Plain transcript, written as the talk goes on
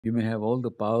You may have all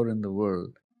the power in the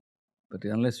world, but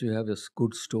unless you have a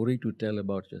good story to tell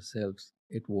about yourselves,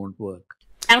 it won't work.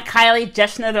 I'm Kylie,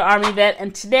 just another Army vet,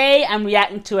 and today I'm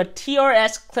reacting to a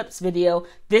TRS Clips video.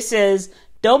 This is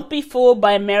Don't Be Fooled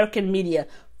by American Media.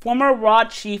 Former Raw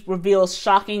Chief reveals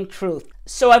shocking truth.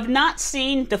 So I've not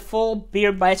seen the full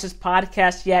Beer Biceps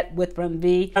podcast yet with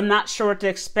Ranveer. I'm not sure what to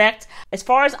expect. As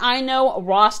far as I know,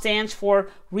 RAW stands for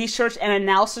Research and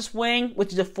Analysis Wing,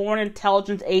 which is a foreign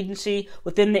intelligence agency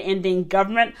within the Indian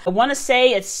government. I want to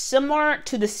say it's similar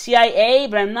to the CIA,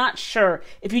 but I'm not sure.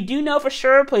 If you do know for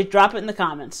sure, please drop it in the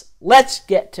comments. Let's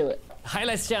get to it.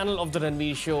 Highlights channel of the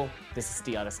Ranveer show. This is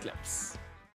TRS Clips.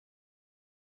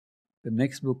 The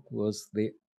next book was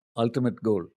The Ultimate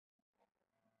Goal.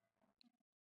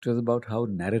 It was about how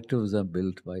narratives are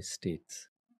built by states.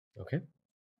 Okay.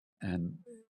 And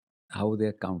how they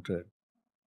are countered.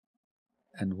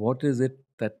 And what is it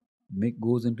that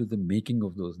goes into the making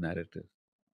of those narratives?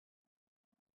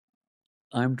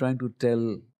 I'm trying to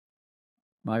tell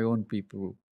my own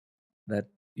people that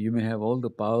you may have all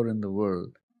the power in the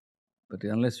world, but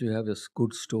unless you have a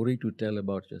good story to tell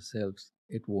about yourselves,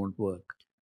 it won't work.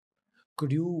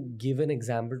 Could you give an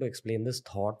example to explain this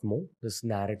thought more? This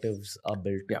narratives are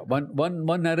built. Yeah,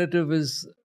 one narrative is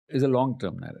a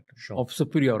long-term narrative of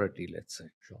superiority, let's say.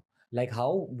 Sure. Like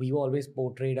how we always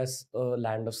portrayed as a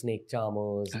land of snake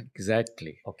charmers.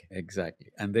 Exactly. Okay.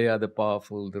 Exactly. And they are the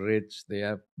powerful, the rich, they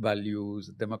have values,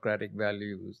 democratic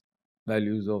values,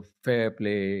 values of fair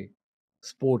play,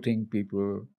 sporting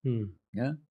people,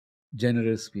 yeah,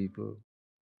 generous people,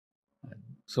 and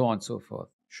so on and so forth.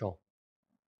 Sure.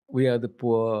 We are the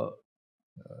poor,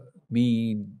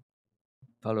 mean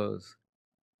fellows.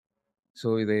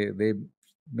 So they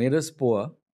made us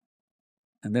poor,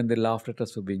 and then they laughed at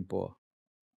us for being poor.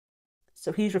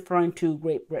 So he's referring to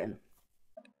Great Britain.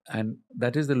 And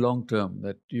that is the long term,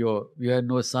 that you had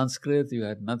no Sanskrit, you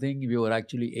had nothing. You were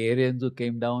actually Aryans who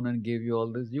came down and gave you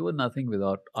all this. You were nothing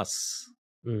without us.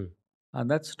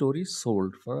 And that story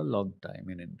sold for a long time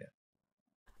in India.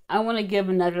 I want to give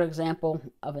another example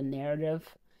of a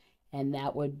narrative, and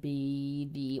that would be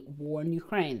the war in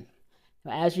Ukraine.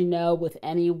 As you know, with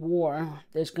any war,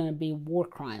 there's going to be war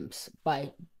crimes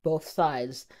by both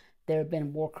sides. There have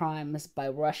been war crimes by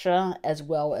Russia as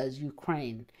well as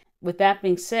Ukraine. With that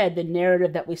being said, the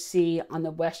narrative that we see on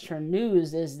the Western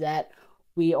news is that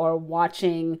we are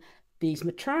watching these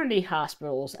maternity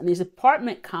hospitals and these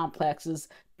apartment complexes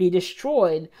be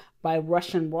destroyed by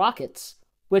Russian rockets,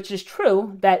 which is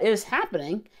true, that is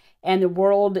happening, and the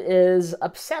world is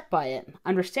upset by it,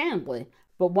 understandably.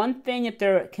 But one thing that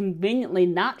they're conveniently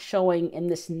not showing in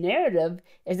this narrative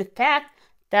is the fact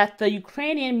that the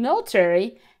Ukrainian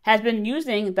military has been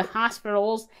using the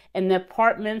hospitals and the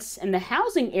apartments and the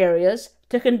housing areas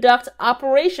to conduct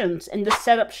operations and to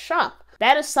set up shop.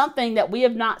 That is something that we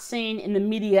have not seen in the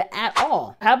media at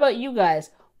all. How about you guys?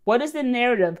 What is the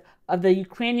narrative of the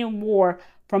Ukrainian war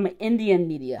from Indian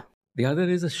media? The other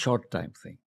is a short time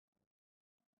thing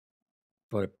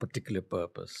for a particular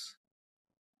purpose.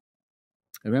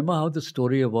 Remember how the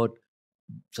story about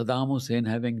Saddam Hussein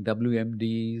having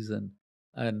WMDs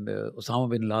and Osama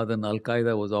bin Laden,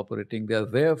 Al-Qaeda was operating there.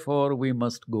 Therefore, we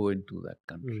must go into that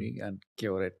country and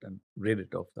cure it and rid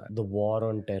it of that. The war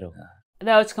on terror.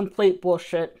 That was complete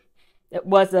bullshit. It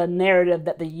was a narrative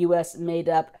that the U.S. made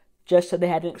up just so they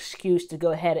had an excuse to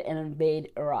go ahead and invade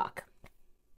Iraq.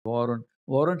 War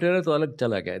on terror to alag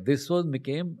chala gaya. This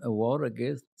became a war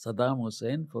against Saddam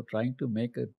Hussein for trying to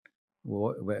make a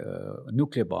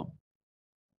nuclear bomb.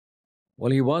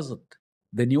 Well, he wasn't.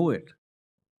 They knew it.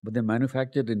 But they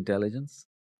manufactured intelligence,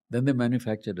 then they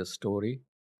manufactured a story,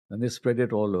 then they spread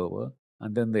it all over,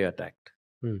 and then they attacked.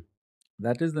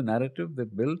 That is the narrative they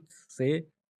built, say,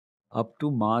 up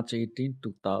to March 18,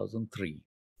 2003.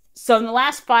 So in the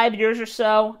last 5 years or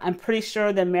so, I'm pretty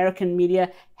sure the American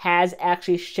media has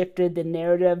actually shifted the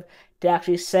narrative to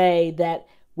actually say that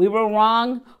we were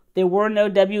wrong, there were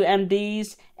no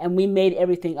WMDs, and we made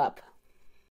everything up.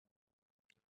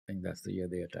 I think that's the year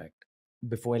they attacked.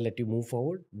 Before I let you move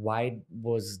forward, why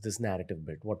was this narrative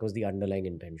built? What was the underlying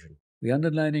intention? The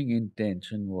underlying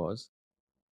intention was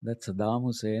that Saddam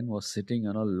Hussein was sitting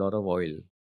on a lot of oil.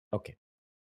 Okay.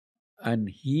 And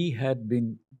he had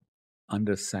been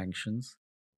under sanctions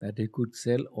that he could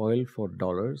sell oil for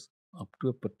dollars up to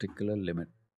a particular limit.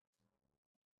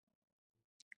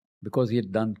 Because he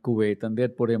had done Kuwait and they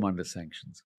had put him under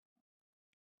sanctions.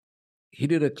 He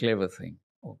did a clever thing,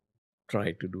 or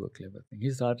tried to do a clever thing.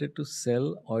 He started to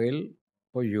sell oil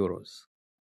for euros.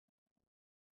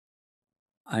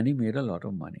 And he made a lot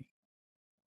of money.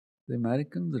 The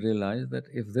Americans realized that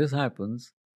if this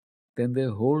happens, then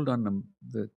their hold on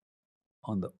the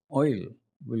on the oil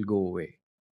will go away.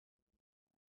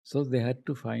 So they had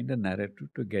to find a narrative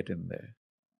to get in there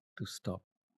to stop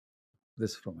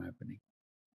this from happening.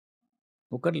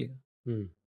 वो कर लिया. Hmm.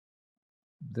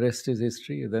 The rest is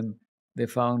history. Then they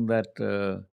found that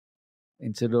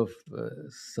instead of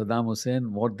Saddam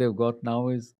Hussein, what they've got now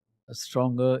is a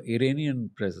stronger Iranian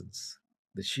presence.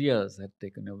 The Shias had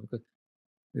taken over because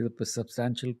there's a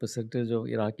substantial percentage of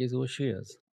Iraqis who are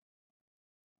Shias.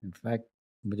 In fact,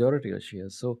 majority are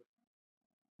Shias. So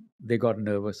they got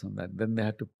nervous on that. Then they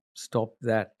had to stop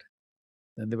that.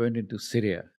 Then they went into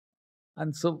Syria.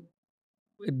 And so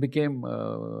it became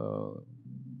a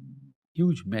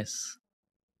huge mess.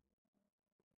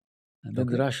 And then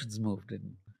the Okay. Russians moved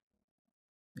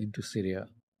into Syria.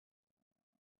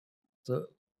 So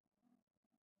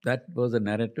that was a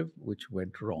narrative which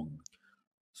went wrong.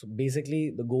 So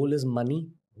basically, the goal is money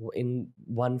in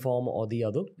one form or the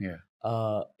other. Yeah.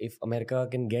 If America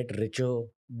can get richer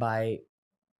by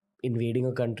invading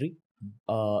a country,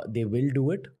 they will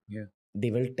do it. Yeah. They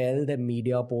will tell their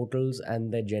media portals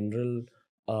and their general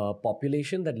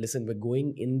population that, listen, we're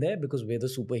going in there because we're the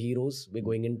superheroes. We're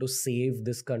going in to save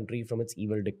this country from its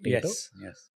evil dictator.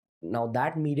 Yes. Now,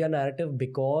 that media narrative,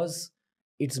 because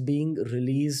it's being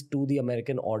released to the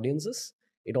American audiences,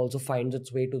 it also finds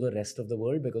its way to the rest of the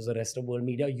world because the rest of world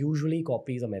media usually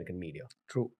copies American media.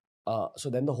 True. So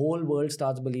then the whole world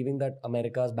starts believing that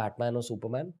America's Batman or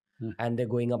Superman, and they're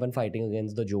going up and fighting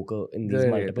against the Joker in these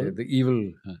multiple. The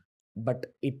evil. But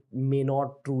it may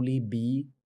not truly be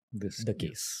the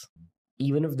case.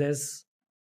 Even if there's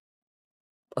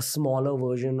a smaller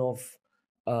version of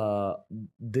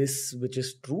this which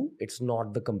is true, it's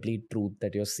not the complete truth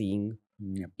that you're seeing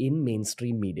in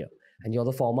mainstream media. And you're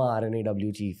the former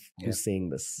R&AW chief who's saying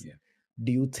this. Yeah.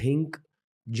 Do you think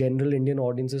general Indian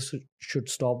audiences should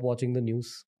stop watching the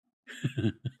news?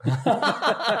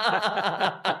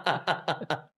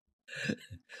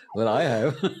 Well, I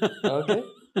have. Okay.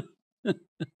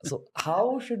 So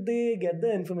how should they get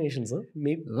the information, sir?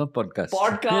 Maybe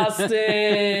Podcasting.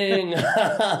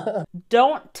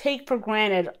 Don't take for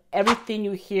granted everything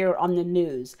you hear on the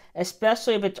news,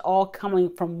 especially if it's all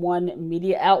coming from one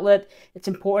media outlet. It's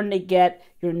important to get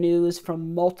your news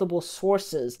from multiple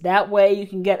sources. That way you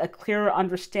can get a clearer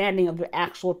understanding of the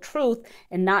actual truth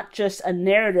and not just a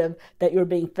narrative that you're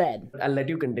being fed. I'll let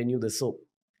you continue this. So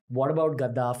what about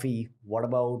Gaddafi? What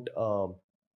about,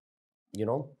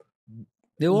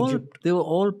 They Egypt? were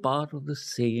all part of the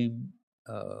same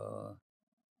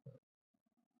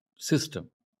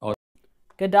system.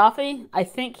 Gaddafi, I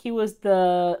think he was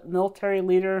the military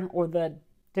leader or the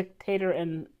dictator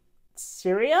in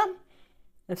Syria.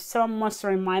 If someone wants to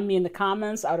remind me in the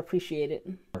comments, I would appreciate it.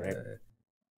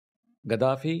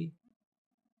 Gaddafi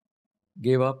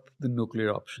gave up the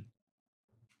nuclear option.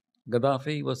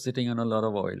 Gaddafi was sitting on a lot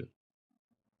of oil.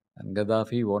 And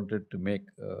Gaddafi wanted to make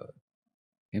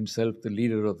himself the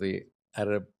leader of the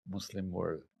Arab Muslim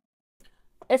world.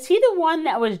 Is he the one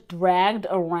that was dragged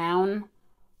around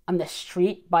on the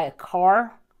street by a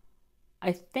car?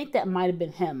 I think that might have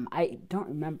been him. I don't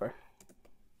remember.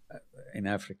 In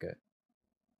Africa.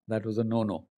 That was a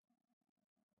no-no.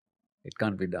 It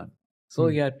can't be done. So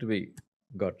he had to be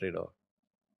got rid of.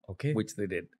 Okay. Which they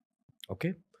did.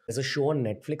 Okay. There's a show on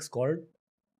Netflix called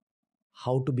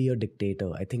How to Be a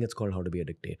Dictator. I think it's called How to Be a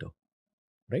Dictator.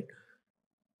 Right?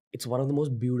 It's one of the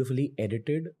most beautifully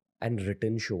edited and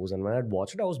written shows. And when I'd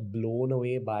watched it, I was blown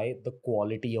away by the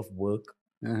quality of work.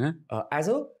 As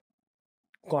a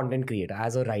content creator,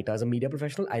 as a writer, as a media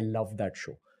professional, I love that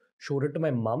show. Showed it to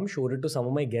my mom, showed it to some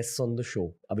of my guests on the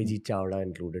show, Abhijit Chawda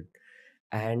included.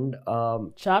 And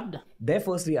their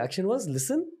first reaction was,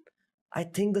 listen, I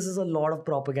think this is a lot of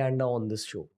propaganda on this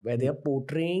show, where they are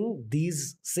portraying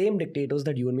these same dictators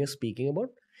that you and me are speaking about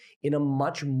in a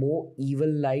much more evil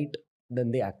light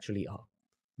than they actually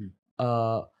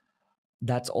are.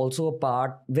 That's also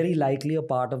very likely a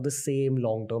part of the same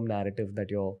long-term narrative that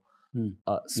you're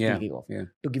speaking of. Yeah.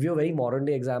 To give you a very modern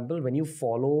day example, when you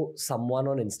follow someone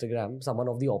on Instagram, someone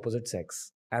of the opposite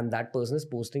sex, and that person is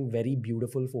posting very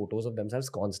beautiful photos of themselves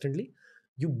constantly,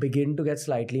 you begin to get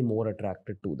slightly more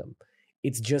attracted to them.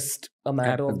 It's just a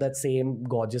matter of that same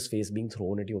gorgeous face being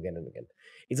thrown at you again and again.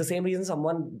 It's the same reason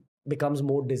someone becomes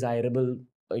more desirable,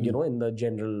 in the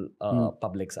general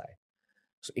public's eye.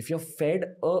 So if you're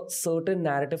fed a certain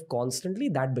narrative constantly,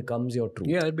 that becomes your truth.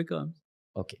 Yeah, it becomes.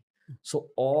 Okay. So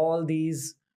all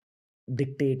these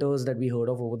dictators that we heard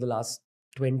of over the last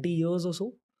 20 years or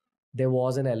so, there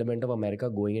was an element of America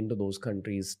going into those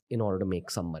countries in order to make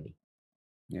some money.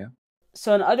 Yeah.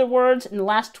 So, in other words, in the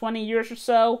last 20 years or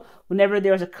so, whenever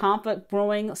there's a conflict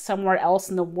brewing somewhere else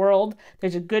in the world,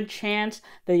 there's a good chance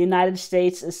the United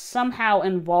States is somehow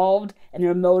involved and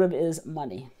their motive is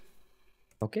money.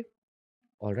 Okay.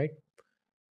 All right.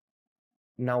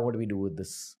 Now, what do we do with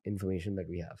this information that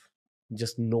we have?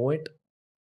 Just know it.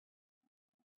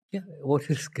 Yeah, what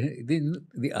is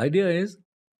the idea is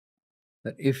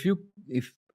that if a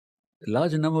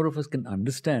large number of us can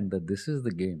understand that this is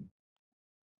the game,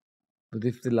 but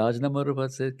if the large number of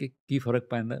us say, "Ki farak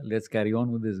panda, let's carry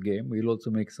on with this game, we'll also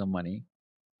make some money,"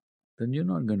 then you're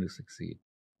not going to succeed.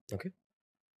 Okay.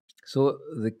 So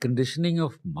the conditioning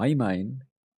of my mind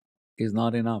is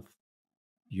not enough.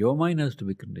 Your mind has to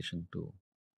be conditioned to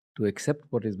accept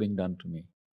what is being done to me.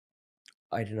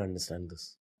 I didn't understand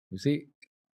this. You see,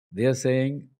 they are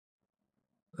saying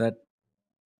that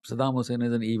Saddam Hussein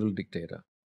is an evil dictator.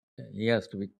 He has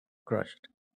to be crushed.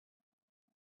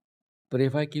 But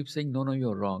if I keep saying, no,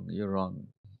 you're wrong,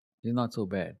 he's not so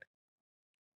bad,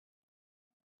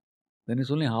 then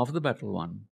it's only half the battle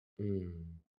won.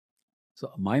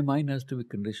 So my mind has to be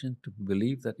conditioned to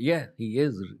believe that, yeah, he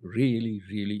is really,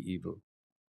 really evil.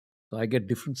 So I get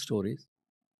different stories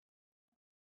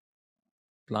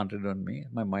planted on me.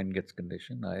 My mind gets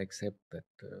conditioned. I accept that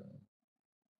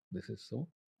this is so.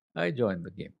 I join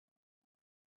the game.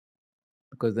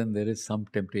 Because then there is some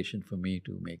temptation for me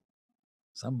to make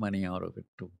some money out of it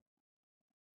too.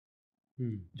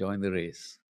 Join the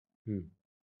race.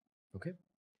 Okay.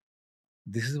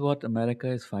 This is what America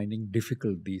is finding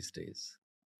difficult these days.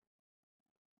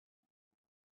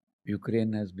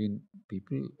 Ukraine has been,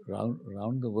 people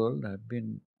around the world have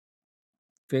been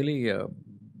fairly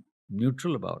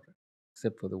neutral about it,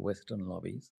 except for the Western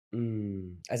lobbies.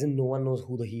 As in, no one knows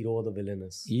who the hero or the villain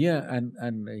is. Yeah,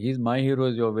 and he's my hero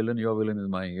is your villain is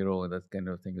my hero. That kind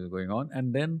of thing is going on.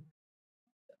 And then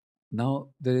now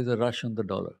there is a rush on the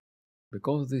dollar.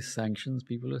 Because of these sanctions,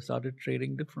 people have started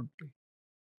trading differently.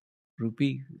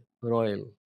 Rupee for oil.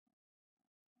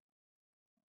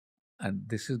 And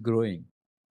this is growing.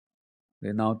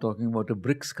 They're now talking about a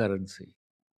BRICS currency.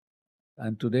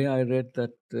 And today I read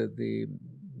that the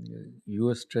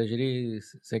US Treasury,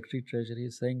 Secretary Treasury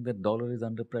is saying that dollar is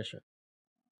under pressure.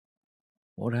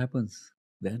 What happens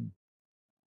then?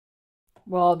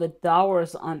 Well, the dollar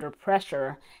is under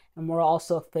pressure, and we're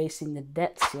also facing the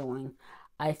debt ceiling.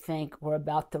 I think we're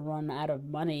about to run out of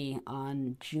money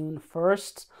on June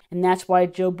 1st, and that's why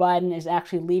Joe Biden is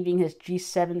actually leaving his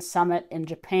G7 summit in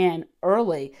Japan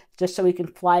early, just so he can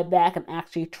fly back and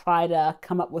actually try to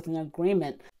come up with an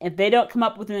agreement. If they don't come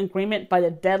up with an agreement by the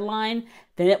deadline,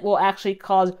 then it will actually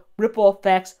cause ripple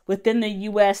effects within the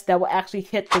US that will actually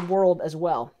hit the world as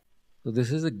well. So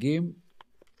this is a game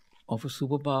of a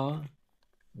superpower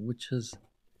which has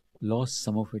lost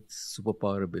some of its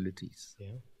superpower abilities.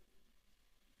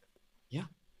 Yeah.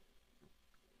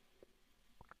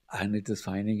 And it is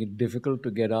finding it difficult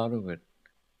to get out of it.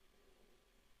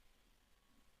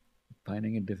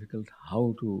 Finding it difficult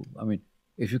how to,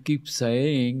 if you keep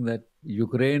saying that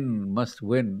Ukraine must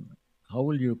win, how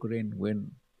will Ukraine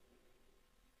win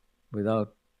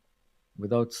without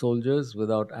soldiers,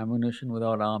 without ammunition,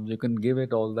 without arms? You can give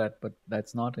it all that, but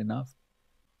that's not enough.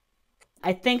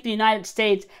 I think the United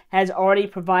States has already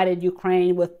provided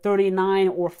Ukraine with 39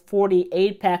 or 40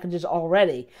 aid packages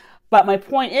already. But my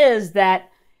point is that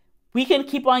we can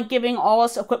keep on giving all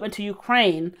this equipment to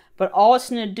Ukraine, but all it's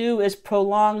going to do is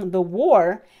prolong the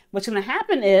war. What's going to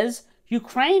happen is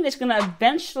Ukraine is going to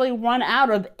eventually run out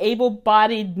of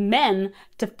able-bodied men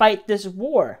to fight this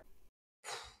war.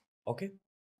 Okay.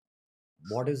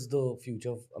 What is the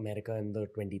future of America in the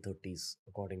 2030s,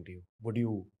 according to you? Would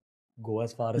you go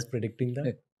as far as predicting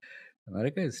that?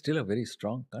 America is still a very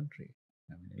strong country.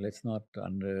 Let's not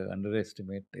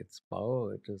underestimate its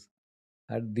power. It has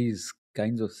had these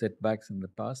kinds of setbacks in the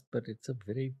past, but it's a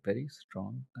very, very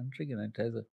strong country, and it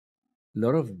has a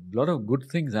lot of good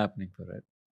things happening for it.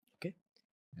 Okay.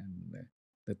 And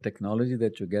the technology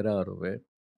that you get out of it,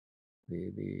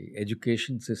 the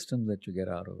education system that you get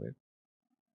out of it,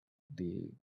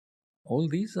 all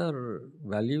these are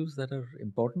values that are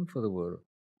important for the world.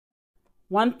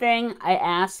 One thing I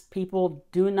ask people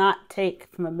do not take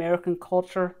from American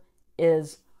culture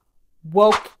is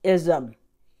wokeism.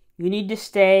 You need to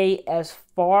stay as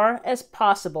far as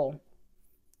possible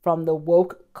from the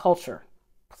woke culture.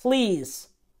 Please.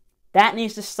 That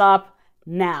needs to stop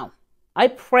now. I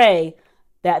pray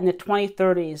that in the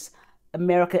 2030s,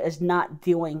 America is not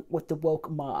dealing with the woke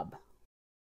mob.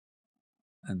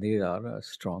 And they are a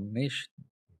strong nation.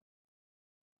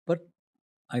 But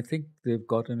I think they've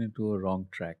gotten into a wrong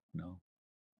track now.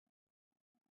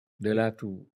 They'll have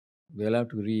to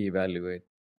reevaluate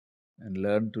and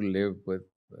learn to live with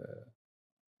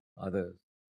others.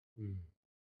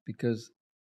 Because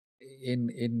in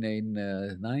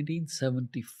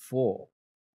 1974,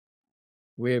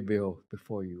 way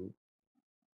before you,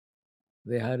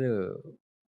 they had a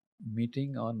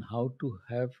meeting on how to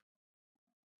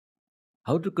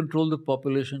control the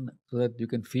population so that you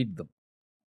can feed them.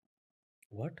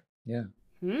 What? Yeah.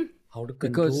 How to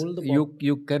Because control the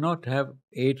you cannot have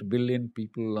 8 billion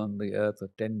people on the earth or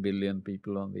 10 billion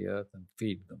people on the earth and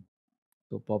feed them.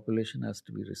 So population has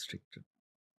to be restricted.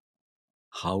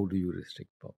 How do you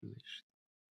restrict population?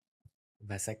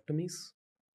 vasectomies?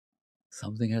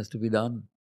 Something has to be done,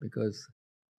 because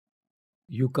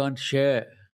you can't share.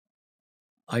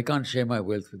 I can't share my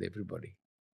wealth with everybody.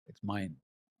 It's mine.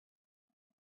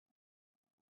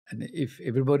 And if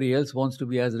everybody else wants to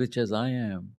be as rich as I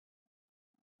am,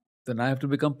 then I have to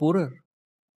become poorer.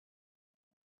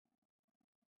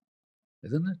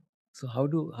 Isn't it? So how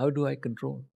do I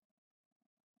control?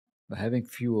 By having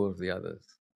fewer of the others.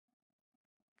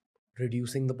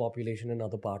 Reducing the population in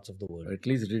other parts of the world. Or at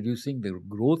least reducing the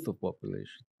growth of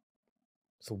population.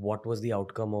 So what was the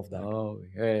outcome of that? Oh,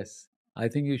 yes. I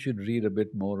think you should read a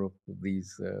bit more of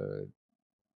these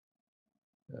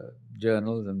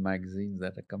journals and magazines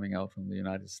that are coming out from the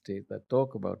United States that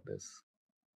talk about this.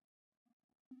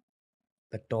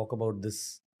 That talk about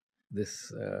this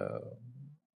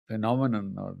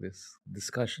phenomenon or this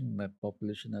discussion that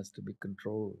population has to be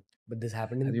controlled. But this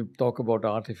happened And you talk about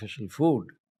artificial food.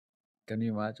 Can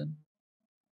you imagine?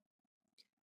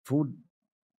 Food,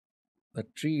 the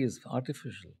tree is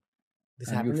artificial. This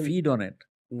and happened you feed on it.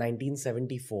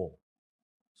 1974.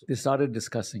 They started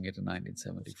discussing it in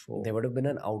 1974. There would have been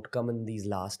an outcome in these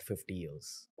last 50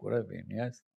 years. Could have been,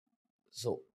 yes.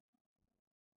 So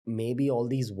maybe all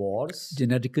these wars.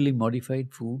 Genetically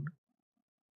modified food.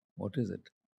 What is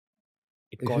it?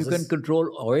 If you can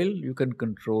control oil, you can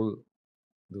control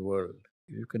the world.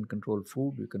 If you can control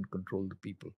food, you can control the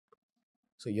people.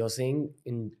 So you're saying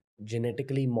in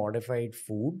genetically modified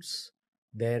foods,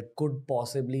 there could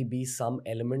possibly be some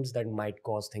elements that might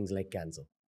cause things like cancer.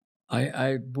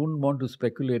 I wouldn't want to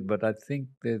speculate, but I think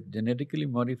that genetically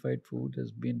modified food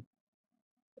has been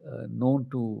known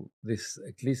to this,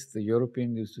 at least the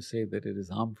Europeans used to say that it is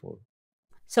harmful.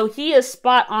 So he is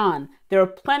spot on. There are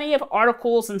plenty of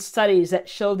articles and studies that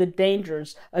show the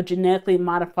dangers of genetically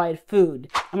modified food.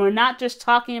 And we're not just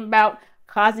talking about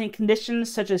causing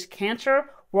conditions such as cancer,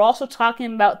 we're also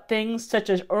talking about things such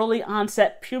as early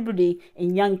onset puberty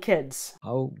in young kids.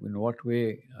 How, in what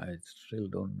way, I still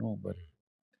don't know, but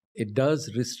it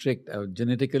does restrict our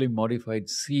genetically modified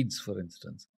seeds, for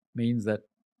instance, means that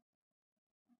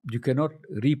you cannot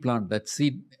replant that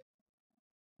seed.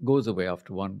 Goes away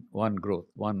after one growth,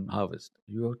 one harvest.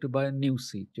 You have to buy a new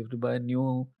seed. You have to buy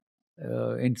new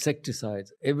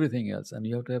insecticides, everything else, and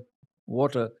you have to have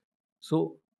water.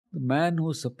 So the man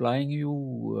who's supplying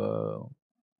you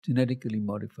genetically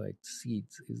modified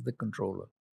seeds is the controller.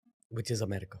 Which is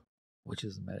America. Which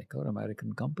is America or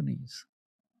American companies.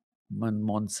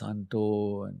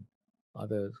 Monsanto and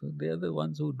others. So they are the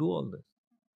ones who do all this.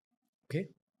 Okay.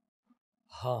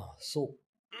 So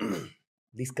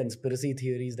these conspiracy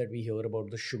theories that we hear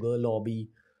about the sugar lobby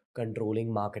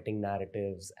controlling marketing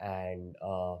narratives and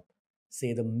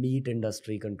say the meat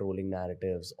industry controlling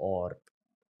narratives, or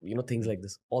things like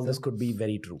this, all this could be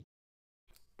very true.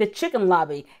 The chicken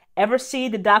lobby. Ever see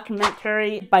the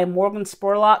documentary by Morgan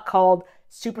Spurlock called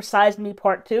Super Size Me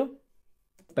Part 2?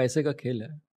 Paise ka khel hai.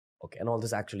 Okay, and all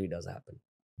this actually does happen.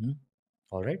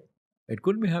 All right. It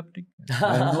could be happening.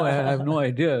 I have no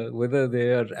idea whether they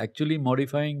are actually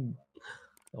modifying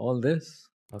all this.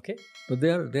 Okay. But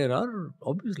there are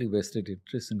obviously vested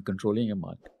interests in controlling a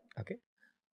market. Okay.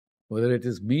 Whether it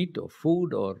is meat or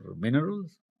food or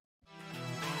minerals.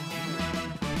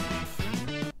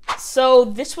 So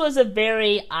this was a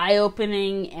very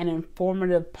eye-opening and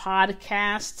informative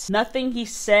podcast. Nothing he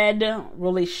said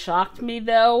really shocked me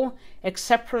though,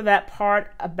 except for that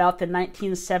part about the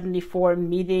 1974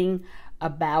 meeting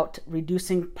about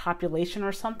reducing population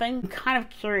or something. I'm kind of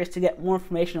curious to get more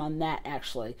information on that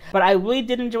actually. But I really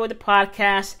did enjoy the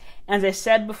podcast. As I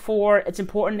said before, it's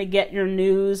important to get your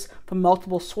news from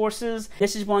multiple sources.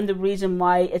 This is one of the reasons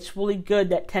why it's really good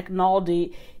that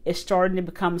technology is starting to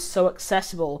become so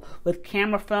accessible with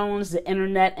camera phones, the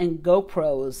internet, and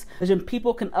GoPros. Because when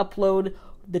people can upload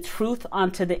the truth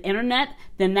onto the internet,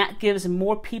 then that gives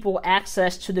more people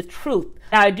access to the truth.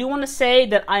 Now, I do want to say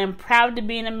that I am proud to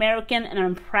be an American and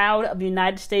I'm proud of the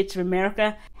United States of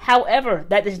America. However,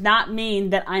 that does not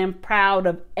mean that I am proud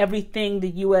of everything the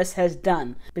U.S. has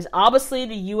done. Because obviously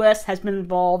the U.S. has been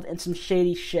involved in some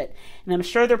shady shit. And I'm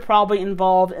sure they're probably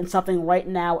involved in something right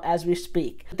now as we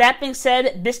speak. With that being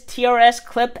said, this TRS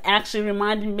clip actually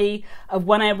reminded me of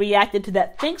when I reacted to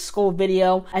that Think School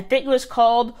video. I think it was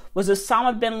called, "Was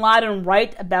Osama bin Laden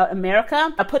Right About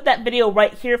America?" I put that video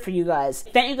right here for you guys.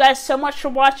 Thank you guys so much for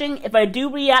watching. If I do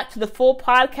react to the full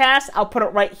podcast, I'll put it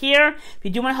right here. If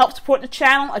you do want to help support the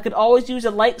channel, I could always use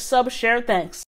a like, sub, share. Thanks.